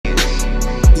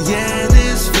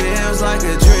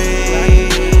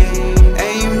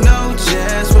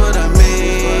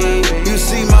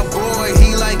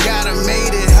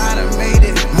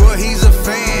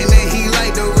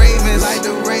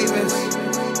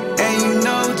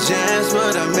just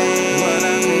what I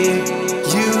mean.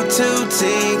 You two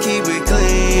team, keep it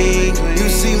clean. You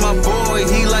see my boy,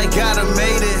 he like gotta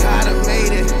made it.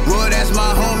 Boy, that's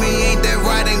my homie, ain't that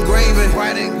right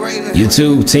engraving? You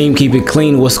two team, keep it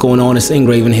clean. What's going on? It's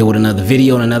Ingraven here with another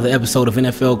video and another episode of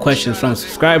NFL Questions from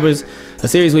Subscribers, a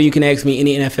series where you can ask me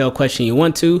any NFL question you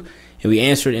want to, and we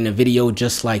answer it in a video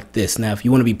just like this. Now, if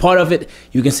you want to be part of it,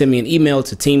 you can send me an email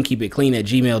to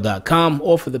teamkeepitclean@gmail.com,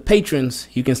 or for the patrons,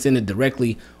 you can send it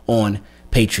directly on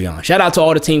Patreon. Shout out to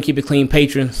all the Team Keep It Clean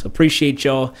patrons. Appreciate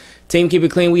y'all. Team Keep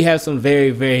It Clean, we have some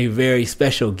very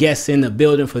special guests in the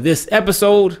building for this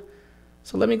episode.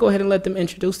 So let me go ahead and let them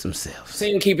introduce themselves.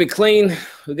 Team Keep It Clean,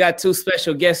 we got two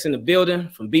special guests in the building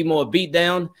from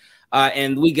Beatdown,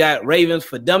 and we got Ravens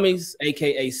for Dummies,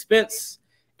 aka Spence,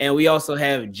 and we also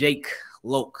have Jake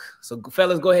Loke. So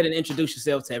fellas, go ahead and introduce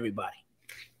yourself to everybody.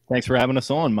 Thanks for having us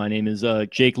on. My name is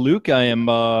Jake Luke. I am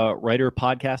a writer,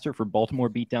 podcaster for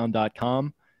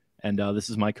BaltimoreBeatdown.com, and this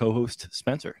is my co-host,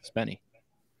 Spencer, Spenny.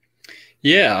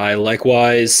 Yeah, I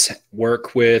likewise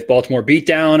work with Baltimore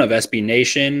Beatdown of SB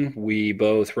Nation. We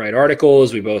both write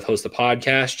articles. We both host a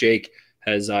podcast. Jake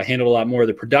has handled a lot more of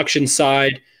the production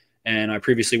side, and I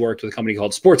previously worked with a company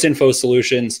called Sports Info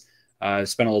Solutions. I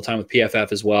spent a little time with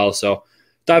PFF as well. So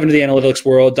dive into the analytics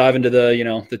world, dive into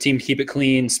the Team Keep It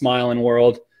Clean, smiling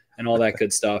world, and all that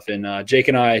good stuff. And Jake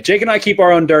and I keep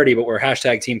our own dirty, but we're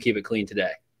hashtag Team Keep It Clean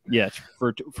today. Yeah,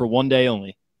 for one day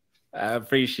only. I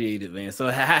appreciate it, man. So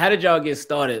how did y'all get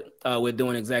started with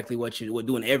doing exactly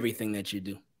doing everything that you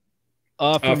do?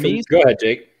 For me, go ahead,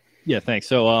 Jake. Yeah, thanks.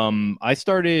 So I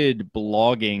started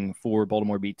blogging for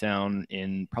Baltimore Beatdown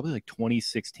in probably like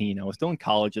 2016. I was still in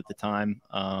college at the time,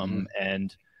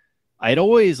 and I'd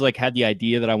always had the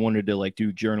idea that I wanted to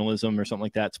do journalism or something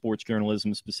like that, sports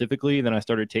journalism specifically. Then I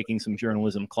started taking some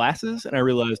journalism classes, and I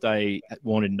realized I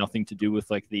wanted nothing to do with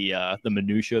the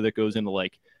minutia that goes into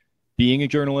being a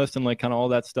journalist and kind of all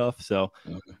that stuff. So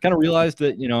kind of realized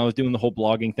that I was doing the whole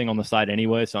blogging thing on the side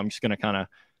anyway, so I'm just gonna kind of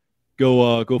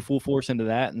go full force into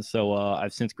that. And so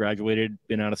I've since graduated,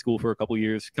 been out of school for a couple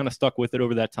years, kind of stuck with it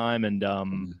over that time. And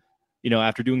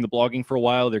after doing the blogging for a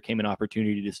while, there came an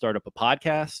opportunity to start up a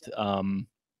podcast,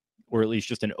 or at least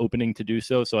just an opening to do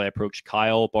so. So I approached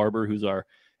Kyle Barber, who's our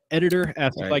editor,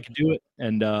 asked if I could do it.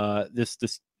 And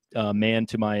this man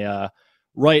to my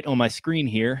right on my screen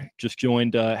here had just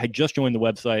joined the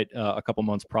website a couple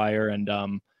months prior, and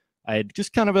I had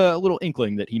just kind of a little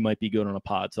inkling that he might be good on a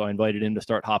pod, so I invited him to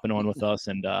start hopping on with us,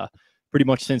 and pretty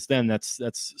much since then that's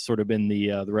sort of been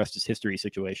the rest is history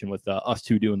situation with us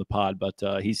two doing the pod.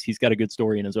 But he's got a good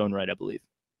story in his own right, I believe.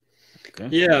 Okay.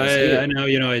 Yeah, I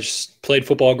know. I just played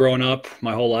football growing up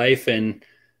my whole life, and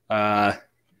I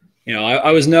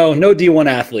was no D1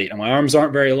 athlete. My arms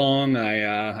aren't very long.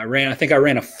 I think I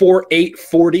ran a 4.8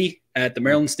 40 at the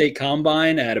Maryland State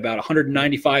Combine at about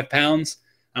 195 pounds.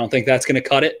 I don't think that's going to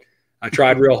cut it. I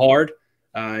tried real hard.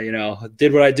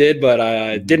 Did what I did, but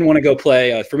I didn't want to go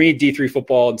play. For me, D3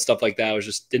 football and stuff like that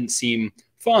didn't seem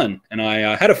fun. And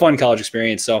I had a fun college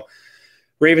experience. So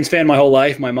Ravens fan my whole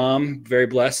life. My mom, very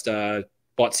blessed,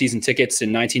 bought season tickets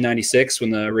in 1996 when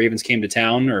the Ravens came to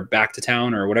town, or back to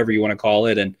town, or whatever you want to call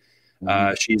it. And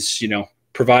she's,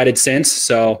 provided since.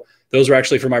 So those were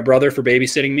actually for my brother for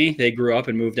babysitting me. They grew up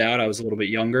and moved out. I was a little bit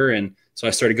younger. And so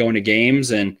I started going to games,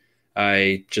 and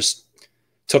I just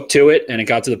took to it. And it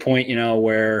got to the point,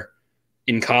 where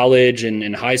in college and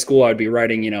in high school, I'd be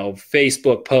writing,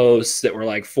 Facebook posts that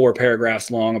were 4 paragraphs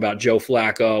long about Joe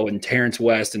Flacco and Terrence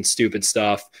West and stupid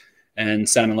stuff, and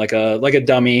sounding like a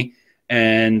dummy.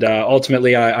 And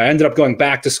ultimately, I ended up going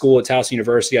back to school at Towson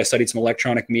University. I studied some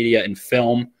electronic media and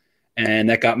film, and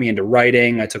that got me into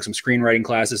writing. I took some screenwriting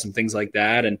classes and things like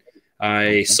that. And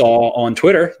I saw on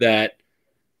Twitter that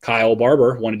Kyle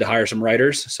Barber wanted to hire some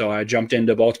writers. So I jumped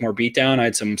into Baltimore Beatdown. I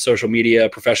had some social media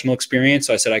professional experience,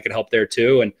 so I said I could help there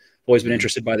too, and always been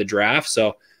interested by the draft.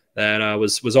 So that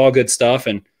was all good stuff,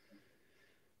 and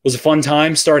was a fun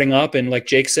time starting up. And like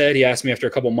Jake said, he asked me after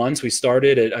a couple months. We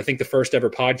started at, I think the first ever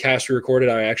podcast we recorded,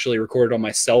 I actually recorded on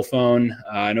my cell phone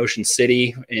in Ocean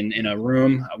City in a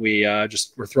room. We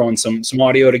just were throwing some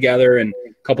audio together, and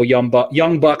a couple young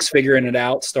bucks figuring it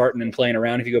out, starting and playing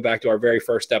around. If you go back to our very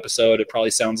first episode, it probably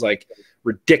sounds like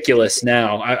ridiculous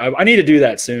now. I need to do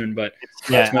that soon, but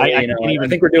yeah, I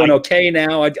think we're doing okay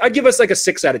now. I'd give us a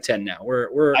 6 out of 10 now.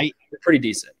 We're pretty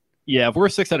decent. Yeah, if we're a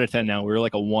 6 out of 10 now, we're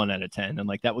a 1 out of 10,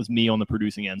 and that was me on the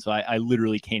producing end. So I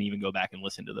literally can't even go back and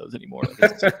listen to those anymore.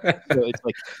 It's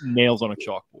like nails on a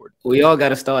chalkboard. We all got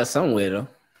to start somewhere, though.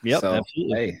 Yep, so,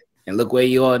 absolutely. Hey, and look where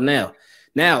you are now.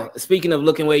 Now, speaking of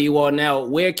looking where you are now,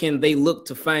 where can they look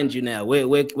to find you now?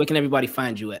 Where can everybody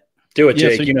find you at? Do it,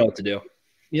 Jake. So you know what to do.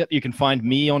 Yep, you can find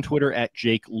me on Twitter at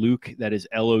Jake Luke. That is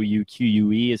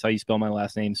Louque is how you spell my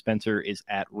last name. Spencer is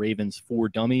at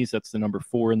Ravens4Dummies. That's the number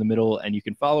 4 in the middle. And you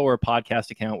can follow our podcast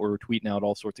account where we're tweeting out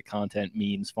all sorts of content,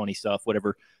 memes, funny stuff,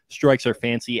 whatever strikes our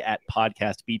fancy at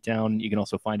Podcast Beatdown. You can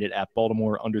also find it at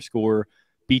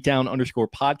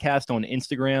Baltimore_Beatdown_podcast on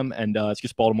Instagram. And it's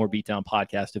just Baltimore Beatdown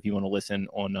Podcast if you want to listen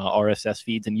on RSS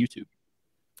feeds and YouTube.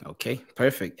 Okay,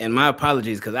 perfect. And my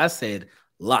apologies because I said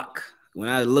lock. When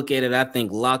I look at it, I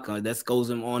think lock. That goes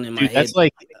on in my head. That's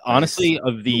like, honestly,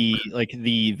 of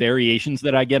the variations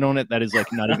that I get on it, that is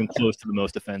like not even close to the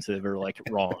most offensive or like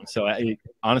wrong. So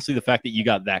honestly, the fact that you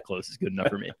got that close is good enough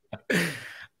for me. All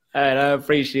right, I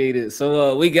appreciate it.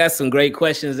 So we got some great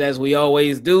questions as we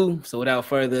always do. So without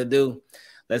further ado,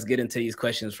 let's get into these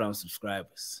questions from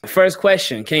subscribers. The first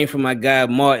question came from my guy,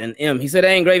 Martin M. He said,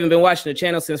 "Hey, Ingraven, been watching the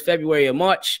channel since February or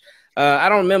March. I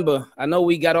don't remember. I know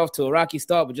we got off to a rocky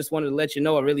start, but just wanted to let you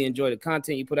know I really enjoy the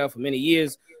content you put out for many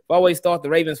years. I've always thought the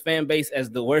Ravens fan base as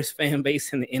the worst fan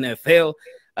base in the NFL.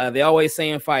 They're always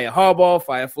saying fire Harbaugh,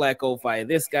 fire Flacco, fire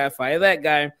this guy, fire that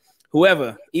guy,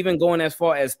 whoever, even going as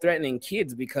far as threatening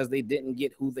kids because they didn't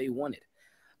get who they wanted.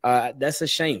 That's a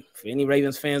shame for any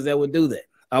Ravens fans that would do that.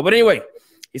 But anyway,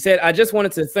 he said, I just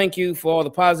wanted to thank you for all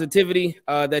the positivity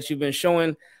that you've been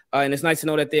showing. And it's nice to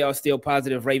know that there are still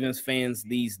positive Ravens fans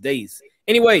these days.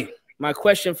 Anyway, my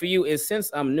question for you is,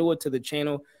 since I'm newer to the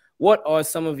channel, what are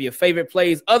some of your favorite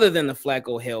plays other than the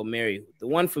Flacco Hail Mary? The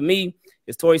one for me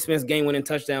is Torrey Smith's game-winning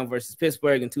touchdown versus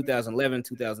Pittsburgh in 2011,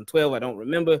 2012. I don't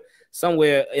remember.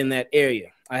 Somewhere in that area.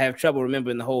 I have trouble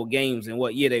remembering the whole games and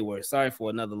what year they were. Sorry for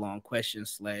another long question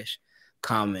 /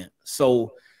 comment.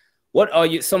 So what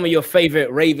are some of your favorite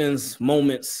Ravens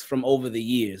moments from over the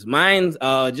years? Mine,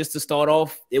 just to start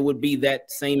off, it would be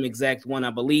that same exact one. I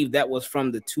believe that was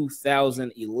from the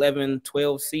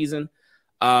 2011-12 season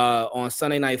on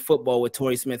Sunday Night Football, where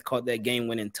Torrey Smith caught that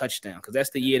game-winning touchdown, because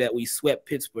that's the year that we swept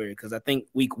Pittsburgh, because I think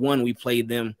week 1 we played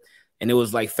them, and it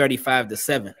was like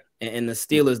 35-7. And the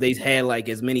Steelers, they had like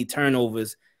as many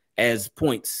turnovers as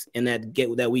points in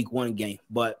that week 1 game.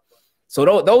 But so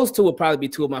those two would probably be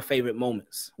two of my favorite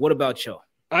moments. What about y'all?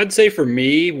 I'd say for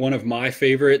me, one of my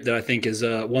favorite that I think is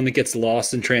one that gets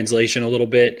lost in translation a little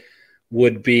bit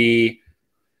would be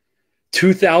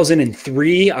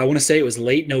 2003. I want to say it was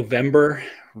late November.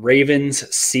 Ravens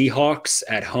Seahawks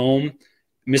at home.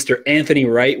 Mr. Anthony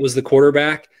Wright was the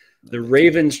quarterback. The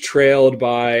Ravens trailed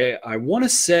by, I want to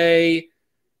say,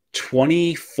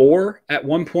 24 at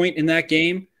one point in that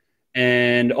game,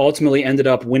 and ultimately ended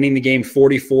up winning the game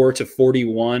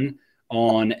 44-41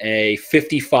 on a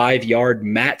 55-yard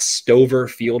Matt Stover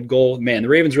field goal. Man, the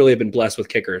Ravens really have been blessed with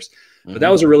kickers. But that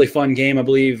was a really fun game. I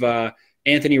believe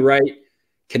Anthony Wright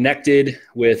connected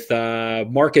with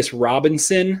Marcus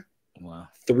Robinson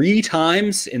 3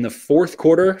 times in the fourth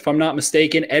quarter, if I'm not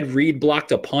mistaken. Ed Reed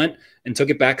blocked a punt and took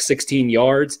it back 16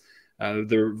 yards.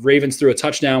 The Ravens threw a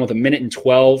touchdown with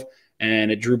 1:12,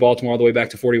 and it drew Baltimore all the way back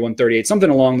to 41-38, something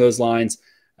along those lines.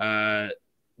 The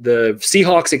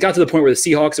Seahawks, it got to the point where the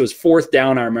Seahawks, it was 4th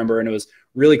down, I remember, and it was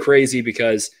really crazy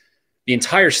because the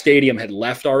entire stadium had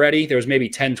left already. There was maybe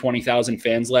 10, 20,000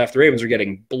 fans left. The Ravens were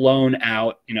getting blown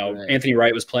out. You know, Anthony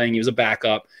Wright was playing. He was a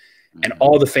backup. And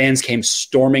all the fans came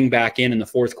storming back in the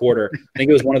fourth quarter. I think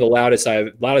it was one of the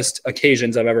loudest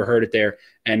occasions I've ever heard it there.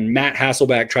 And Matt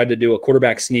Hasselbeck tried to do a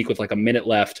quarterback sneak with like a minute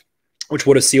left, which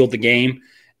would have sealed the game.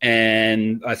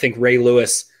 And I think Ray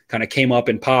Lewis kind of came up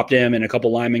and popped him, and a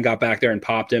couple linemen got back there and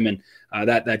popped him, and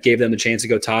that gave them the chance to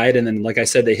go tie it. And then, like I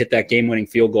said, they hit that game-winning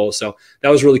field goal. So that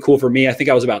was really cool for me. I think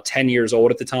I was about 10 years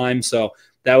old at the time, so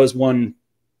that was one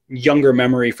younger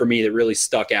memory for me that really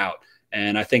stuck out.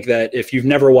 And I think that if you've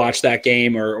never watched that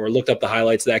game or looked up the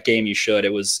highlights of that game, you should.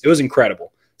 It was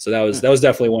incredible. So that was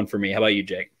definitely one for me. How about you,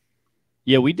 Jake?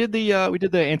 Yeah, we did the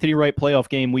Anthony Wright playoff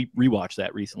game. We rewatched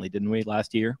that recently, didn't we,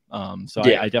 last year? So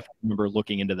yeah. I definitely remember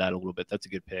looking into that a little bit. That's a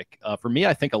good pick. For me,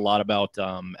 I think a lot about,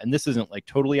 and this isn't like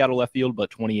totally out of left field,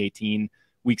 but 2018,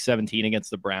 week 17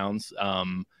 against the Browns.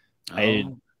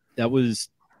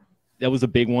 That was a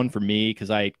big one for me because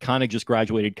I kind of just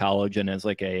graduated college, and as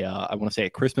like I want to say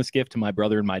a Christmas gift to my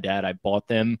brother and my dad, I bought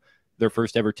them their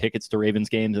first ever tickets to Ravens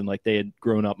games, and like they had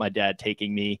grown up, my dad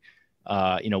taking me.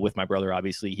 With my brother,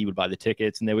 obviously he would buy the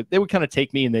tickets, and they would kind of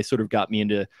take me, and they sort of got me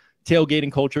into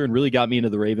tailgating culture and really got me into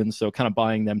the Ravens. So kind of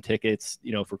buying them tickets,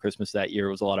 for Christmas that year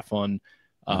was a lot of fun.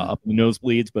 Up in the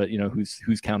nosebleeds, but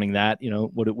who's counting that?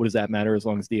 What does that matter as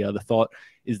long as the thought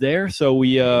is there? So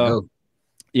we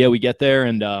get there,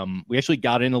 and we actually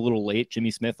got in a little late.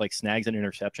 Jimmy Smith like snags an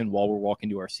interception while we're walking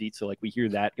to our seats. So like we hear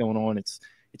that going on. It's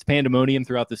pandemonium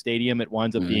throughout the stadium. It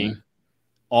winds up being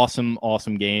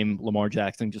awesome game. Lamar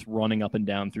Jackson just running up and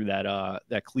down through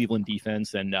that Cleveland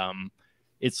defense, and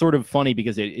it's sort of funny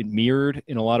because it mirrored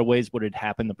in a lot of ways what had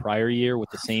happened the prior year with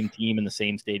the same team in the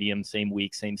same stadium, same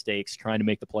week, same stakes, trying to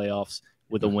make the playoffs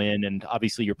with a win. And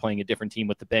obviously you're playing a different team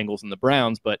with the Bengals and the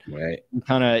Browns, but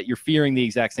you're fearing the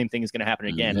exact same thing is going to happen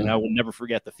again. And I will never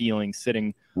forget the feeling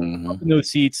sitting up in those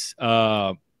seats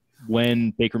when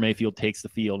Baker Mayfield takes the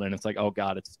field, and it's like, oh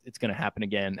God, it's going to happen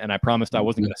again. And I promised I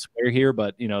wasn't going to swear here,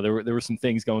 but there were some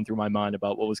things going through my mind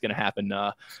about what was going to happen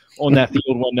on that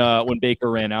field when Baker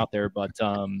ran out there. But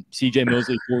CJ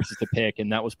Mosley forces the pick,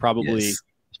 and that was probably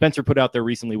Spencer put out there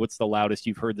recently, what's the loudest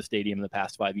you've heard the stadium in the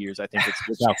past 5 years? I think it's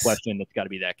without question, it's got to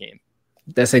be that game.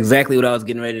 That's exactly what I was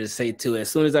getting ready to say too. As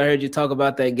soon as I heard you talk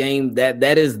about that game,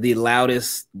 that is the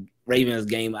loudest Ravens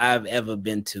game I've ever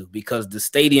been to, because the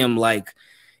stadium,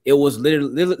 it was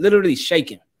literally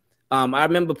shaking. I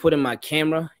remember putting my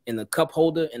camera in the cup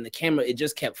holder, and the camera, it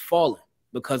just kept falling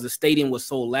because the stadium was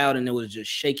so loud and it was just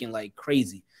shaking like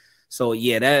crazy. So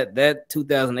yeah, that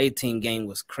 2018 game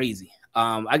was crazy.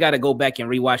 I got to go back and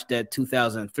rewatch that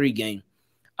 2003 game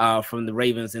from the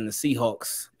Ravens and the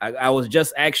Seahawks. I was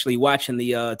just actually watching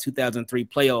the 2003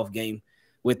 playoff game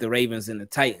with the Ravens and the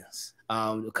Titans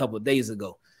a couple of days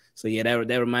ago. So yeah,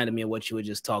 that reminded me of what you were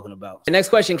just talking about. The next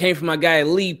question came from my guy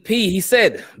Lee P. He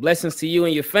said, "Blessings to you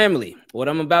and your family. What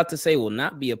I'm about to say will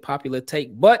not be a popular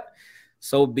take, but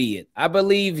so be it. I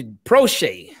believe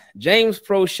Proche, James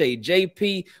Proche,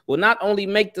 JP, will not only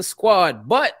make the squad,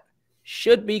 but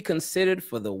should be considered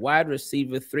for the wide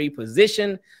receiver 3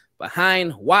 position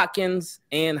behind Watkins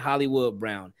and Hollywood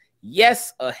Brown.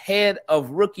 Yes, ahead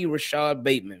of rookie Rashad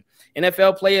Bateman.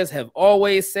 NFL players have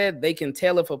always said they can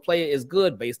tell if a player is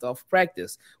good based off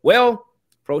practice. Well,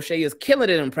 Proche is killing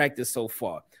it in practice so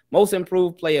far. Most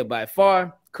improved player by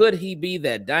far. Could he be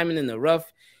that diamond in the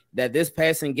rough that this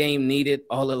passing game needed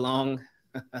all along?"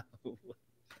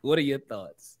 What are your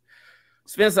thoughts?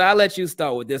 Spencer, I'll let you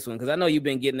start with this one because I know you've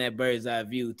been getting that bird's eye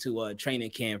view to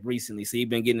training camp recently, so you've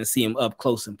been getting to see him up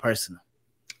close and personal.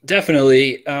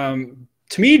 Definitely.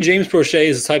 To me, James Proche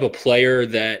is the type of player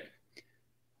that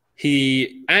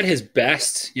he, at his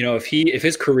best, if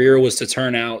his career was to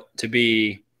turn out to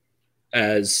be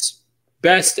as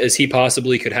best as he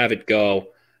possibly could have it go,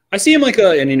 I see him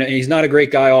and he's not a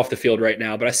great guy off the field right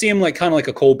now, but I see him kind of like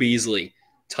a Cole Beasley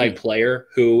type player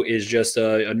who is just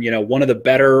one of the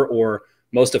better or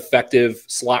most effective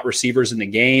slot receivers in the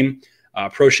game.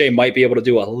 Proche might be able to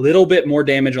do a little bit more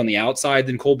damage on the outside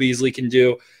than Cole Beasley can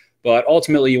do, but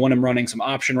ultimately you want him running some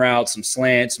option routes, some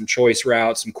slants, some choice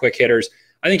routes, some quick hitters.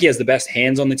 I think he has the best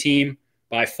hands on the team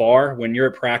by far when you're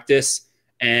at practice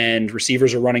and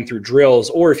receivers are running through drills,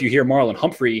 or if you hear Marlon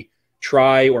Humphrey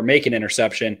try or make an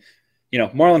interception,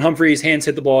 Marlon Humphrey's hands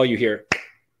hit the ball, you hear.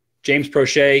 James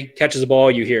Proche catches the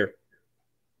ball, you hear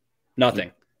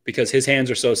nothing, because his hands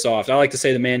are so soft. I like to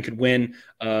say the man could win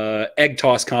egg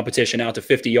toss competition out to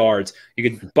 50 yards.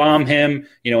 You could bomb him,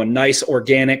 a nice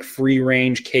organic,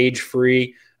 free-range,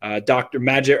 cage-free Dr.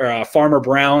 Magic or Farmer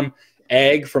Brown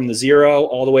egg from the 0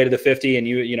 all the way to the 50, and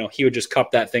he would just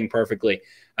cup that thing perfectly.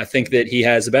 I think that he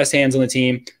has the best hands on the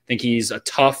team. I think he's a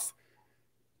tough,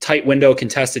 tight window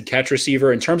contested catch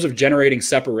receiver. In terms of generating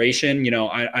separation,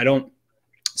 I don't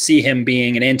see him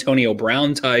being an Antonio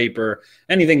Brown type or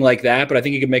anything like that, but I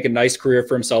think he could make a nice career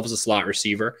for himself as a slot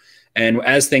receiver. And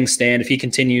as things stand, if he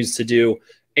continues to do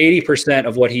 80%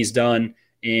 of what he's done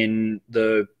in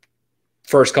the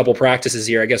first couple practices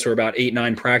here, I guess we're about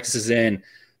 8-9 practices in,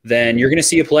 then you're going to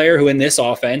see a player who in this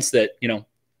offense that,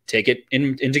 take it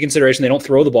into consideration, they don't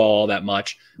throw the ball all that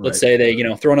much. Right. Let's say they,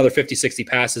 throw another 50, 60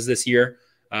 passes this year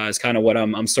is kind of what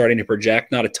I'm starting to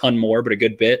project. Not a ton more, but a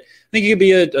good bit. I think he could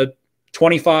be a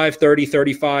 25, 30,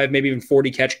 35, maybe even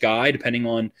 40 catch guy, depending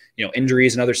on,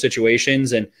 injuries and other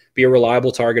situations, and be a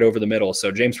reliable target over the middle.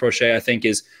 So James Proche, I think,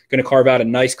 is going to carve out a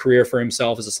nice career for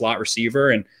himself as a slot receiver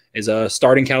and is a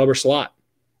starting caliber slot.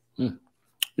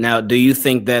 Now, do you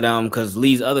think that, because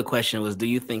Lee's other question was, do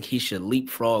you think he should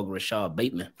leapfrog Rashad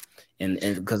Bateman? And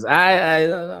because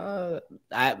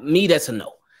me, that's a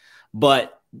no.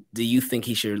 But do you think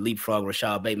he should leapfrog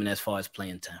Rashad Bateman as far as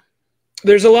playing time?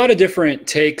 There's a lot of different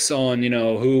takes on,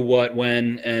 who, what,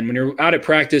 when. And when you're out at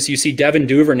practice, you see Devin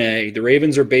Duvernay. The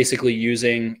Ravens are basically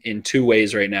using in 2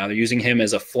 ways right now. They're using him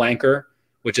as a flanker,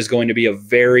 which is going to be a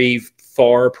very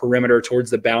far perimeter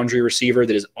towards the boundary receiver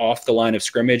that is off the line of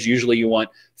scrimmage. Usually you want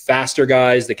faster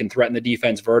guys that can threaten the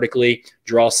defense vertically,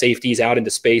 draw safeties out into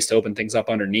space to open things up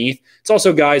underneath. It's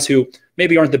also guys who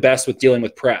maybe aren't the best with dealing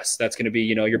with press. That's going to be,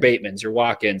 your Batemans, your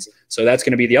Watkins. So that's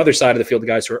going to be the other side of the field, the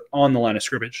guys who are on the line of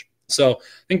scrimmage. So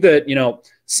I think that,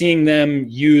 seeing them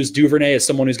use Duvernay as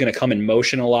someone who's going to come in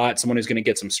motion a lot, someone who's going to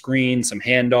get some screens, some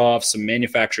handoffs, some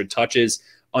manufactured touches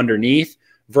underneath,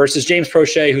 versus James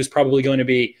Proche, who's probably going to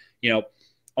be,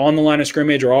 on the line of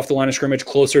scrimmage or off the line of scrimmage,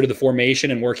 closer to the formation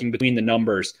and working between the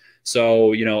numbers.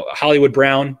 So, Hollywood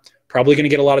Brown, probably going to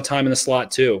get a lot of time in the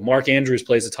slot too. Mark Andrews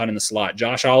plays a ton in the slot.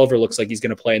 Josh Oliver looks like he's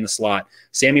going to play in the slot.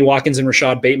 Sammy Watkins and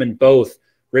Rashad Bateman, both.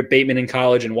 Rip Bateman in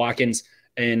college and Watkins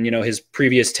in, his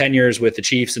previous tenures with the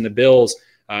Chiefs and the Bills,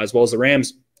 as well as the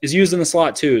Rams, is used in the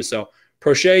slot too. So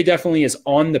Proche definitely is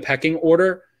on the pecking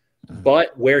order,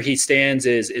 but where he stands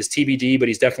is TBD, but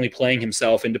he's definitely playing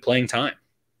himself into playing time.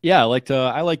 Yeah,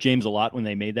 I like James a lot when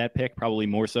they made that pick, probably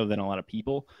more so than a lot of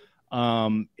people.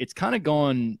 It's kind of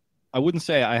gone, I wouldn't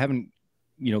say I haven't,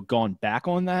 gone back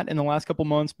on that in the last couple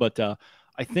months, but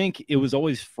I think it was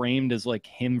always framed as like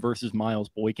him versus Miles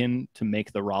Boykin to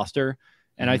make the roster.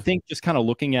 And I think just kind of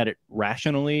looking at it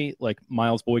rationally, like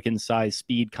Miles Boykin's size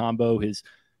speed combo, his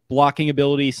blocking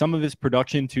ability, some of his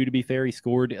production too, to be fair, he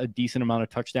scored a decent amount of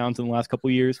touchdowns in the last couple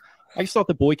of years. I just thought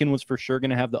that Boykin was for sure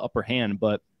going to have the upper hand,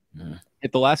 but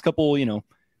if the last couple,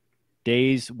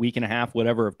 days, week and a half,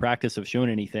 whatever of practice have shown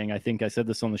anything, I think I said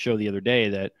this on the show the other day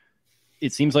that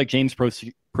it seems like James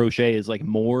Proche is like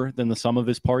more than the sum of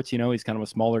his parts. He's kind of a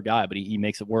smaller guy, but he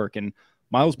makes it work. And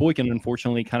Miles Boykin,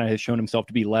 unfortunately, kind of has shown himself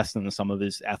to be less than the sum of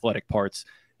his athletic parts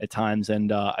at times.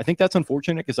 And I think that's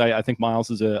unfortunate because I think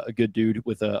Miles is a good dude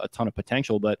with a ton of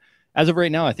potential. But as of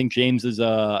right now, I think James is,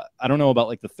 I don't know about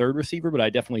like the third receiver, but I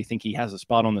definitely think he has a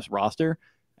spot on this roster.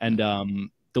 And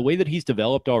the way that he's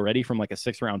developed already from like a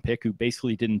 6th-round pick who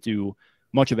basically didn't do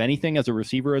much of anything as a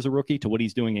receiver as a rookie to what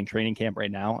he's doing in training camp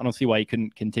right now, I don't see why he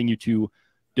couldn't continue to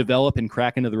develop and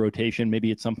crack into the rotation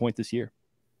maybe at some point this year.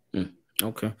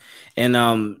 Okay. And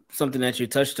something that you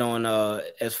touched on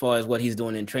as far as what he's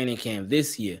doing in training camp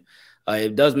this year,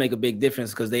 it does make a big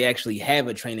difference because they actually have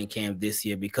a training camp this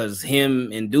year because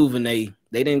him and Duvernay,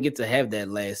 they didn't get to have that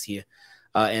last year.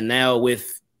 And now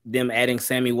with them adding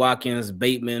Sammy Watkins,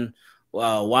 Bateman,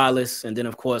 Wallace, and then,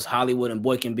 of course, Hollywood and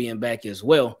Boykin being back as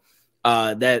well,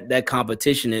 that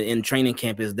competition in training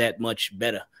camp is that much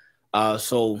better.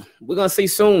 So we're going to see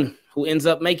soon who ends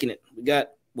up making it. We got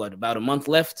about a month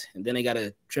left, and then they got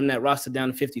to trim that roster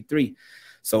down to 53.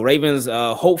 So Ravens,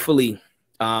 hopefully,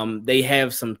 they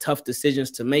have some tough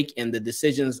decisions to make, and the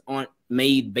decisions aren't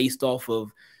made based off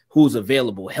of who's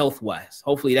available health-wise.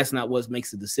 Hopefully that's not what makes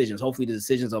the decisions. Hopefully the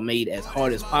decisions are made as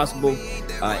hard as possible,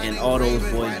 and all those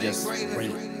boys just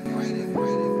bring it.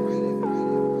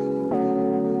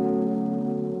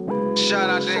 Shout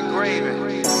out to Ingravenvids.